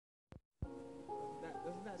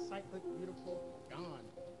site look beautiful, gone.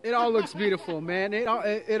 It all looks beautiful, man. It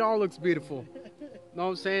all looks beautiful. Know what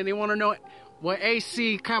I'm saying? They want to know what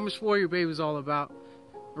AC MISH Warrior Baby is all about.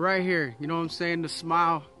 Right here, you know what I'm saying? The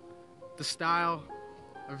smile, the style,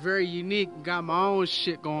 are very unique. Got my own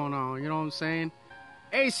shit going on, you know what I'm saying?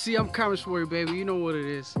 AC, I'm MISH Warrior Baby. You know what it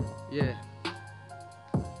is. Yeah.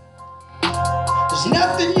 There's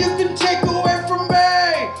nothing you can take away from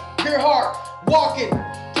me. Pure heart, walking,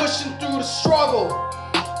 pushing through the struggle.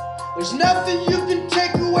 There's nothing you can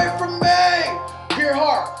take away from me. Pure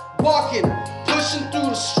heart, walking, pushing through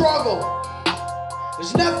the struggle.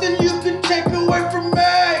 There's nothing you can take away from me.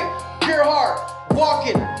 Pure heart,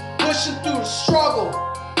 walking, pushing through the struggle.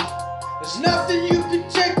 There's nothing you can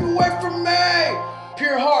take away from me.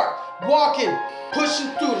 Pure heart, walking, pushing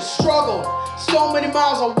through the struggle. So many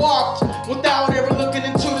miles I walked without ever looking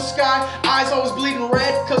into the sky. Eyes always bleeding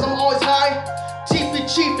red cause I'm always high. TP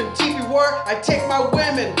cheap and TP where I take my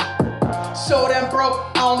women. So damn broke,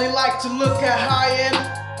 I only like to look at high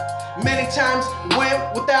end. Many times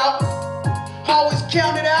went without, always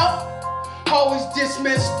counted out, always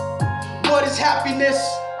dismissed. What is happiness?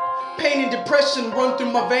 Pain and depression run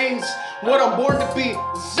through my veins. What I'm born to be,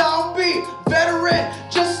 zombie, veteran,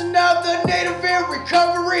 just another native in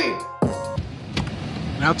recovery.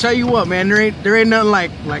 And I'll tell you what, man, there ain't nothing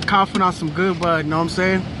like coughing on some good bud, you know what I'm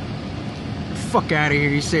saying? Fuck out of here,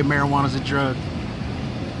 you say marijuana's a drug.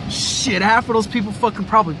 Shit, half of those people fucking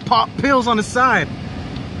probably pop pills on the side.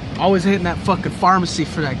 Always hitting that fucking pharmacy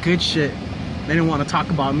for that good shit. They didn't want to talk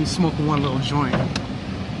about me smoking one little joint.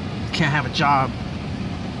 Can't have a job.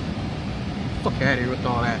 Fuck out of here with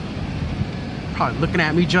all that. Probably looking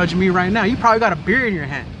at me, judging me right now. You probably got a beer in your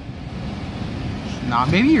hand. Nah,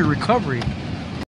 maybe you're in recovery.